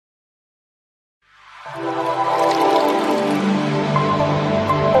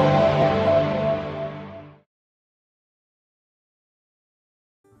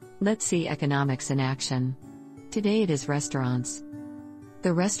Let's see economics in action. Today it is restaurants.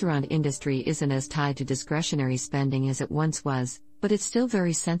 The restaurant industry isn't as tied to discretionary spending as it once was, but it's still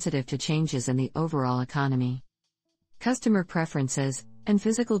very sensitive to changes in the overall economy. Customer preferences and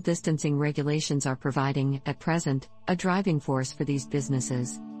physical distancing regulations are providing, at present, a driving force for these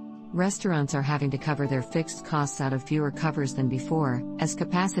businesses. Restaurants are having to cover their fixed costs out of fewer covers than before, as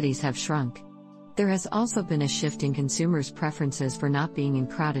capacities have shrunk. There has also been a shift in consumers' preferences for not being in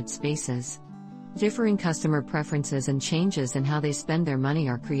crowded spaces. Differing customer preferences and changes in how they spend their money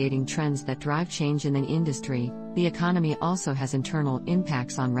are creating trends that drive change in the industry. The economy also has internal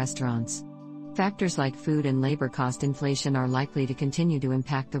impacts on restaurants. Factors like food and labor cost inflation are likely to continue to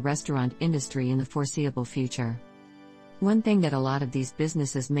impact the restaurant industry in the foreseeable future. One thing that a lot of these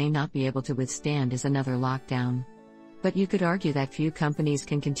businesses may not be able to withstand is another lockdown. But you could argue that few companies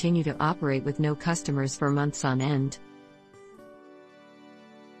can continue to operate with no customers for months on end.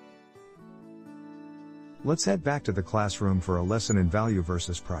 Let's head back to the classroom for a lesson in value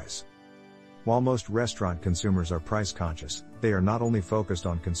versus price. While most restaurant consumers are price conscious, they are not only focused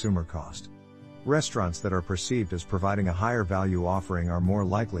on consumer cost. Restaurants that are perceived as providing a higher value offering are more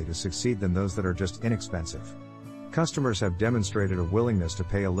likely to succeed than those that are just inexpensive. Customers have demonstrated a willingness to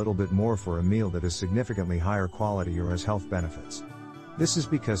pay a little bit more for a meal that is significantly higher quality or has health benefits. This is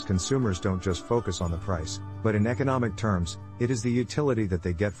because consumers don't just focus on the price, but in economic terms, it is the utility that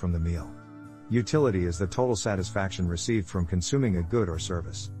they get from the meal. Utility is the total satisfaction received from consuming a good or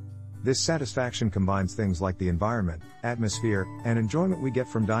service. This satisfaction combines things like the environment, atmosphere, and enjoyment we get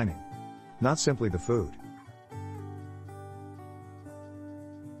from dining. Not simply the food.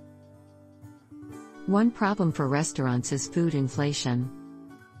 One problem for restaurants is food inflation.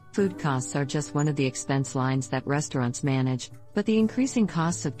 Food costs are just one of the expense lines that restaurants manage, but the increasing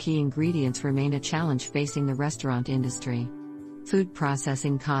costs of key ingredients remain a challenge facing the restaurant industry. Food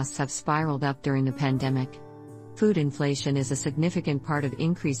processing costs have spiraled up during the pandemic. Food inflation is a significant part of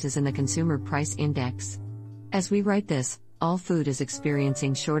increases in the Consumer Price Index. As we write this, all food is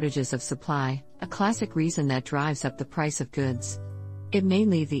experiencing shortages of supply, a classic reason that drives up the price of goods. It may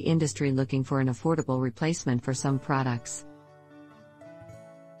leave the industry looking for an affordable replacement for some products.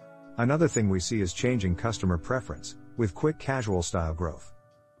 Another thing we see is changing customer preference, with quick casual style growth.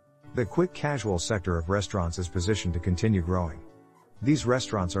 The quick casual sector of restaurants is positioned to continue growing. These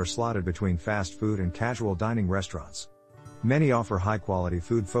restaurants are slotted between fast food and casual dining restaurants. Many offer high-quality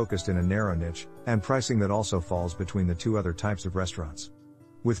food focused in a narrow niche, and pricing that also falls between the two other types of restaurants.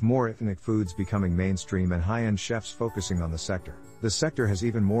 With more ethnic foods becoming mainstream and high-end chefs focusing on the sector has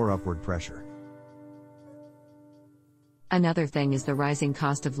even more upward pressure. Another thing is the rising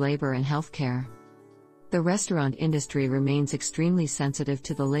cost of labor and healthcare. The restaurant industry remains extremely sensitive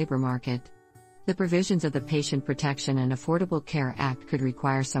to the labor market. The provisions of the Patient Protection and Affordable Care Act could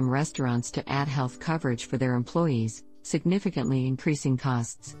require some restaurants to add health coverage for their employees, significantly increasing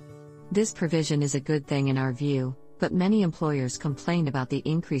costs. This provision is a good thing in our view, but many employers complain about the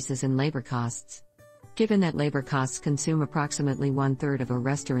increases in labor costs. Given that labor costs consume approximately 1/3 of a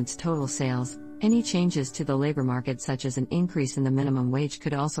restaurant's total sales, any changes to the labor market such as an increase in the minimum wage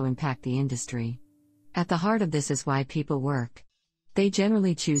could also impact the industry. At the heart of this is why people work. They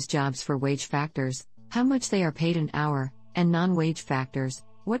generally choose jobs for wage factors, how much they are paid an hour, and non-wage factors,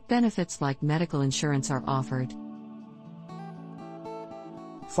 what benefits like medical insurance are offered.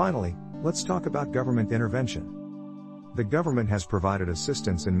 Finally, let's talk about government intervention. The government has provided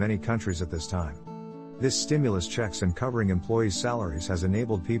assistance in many countries at this time. This stimulus checks and covering employees' salaries has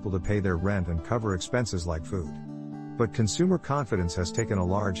enabled people to pay their rent and cover expenses like food. But consumer confidence has taken a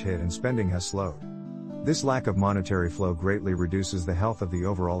large hit and spending has slowed. This lack of monetary flow greatly reduces the health of the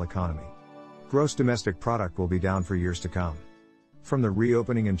overall economy. Gross domestic product will be down for years to come. From the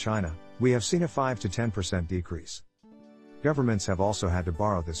reopening in China, we have seen a 5 to 10% decrease. Governments have also had to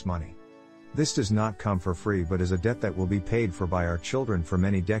borrow this money. This does not come for free but is a debt that will be paid for by our children for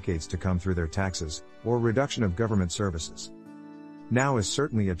many decades to come through their taxes, or reduction of government services. Now is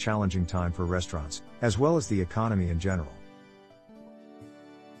certainly a challenging time for restaurants, as well as the economy in general.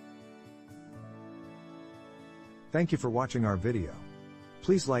 Thank you for watching our video.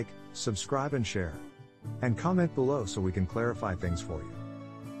 Please like, subscribe and share. And comment below so we can clarify things for you.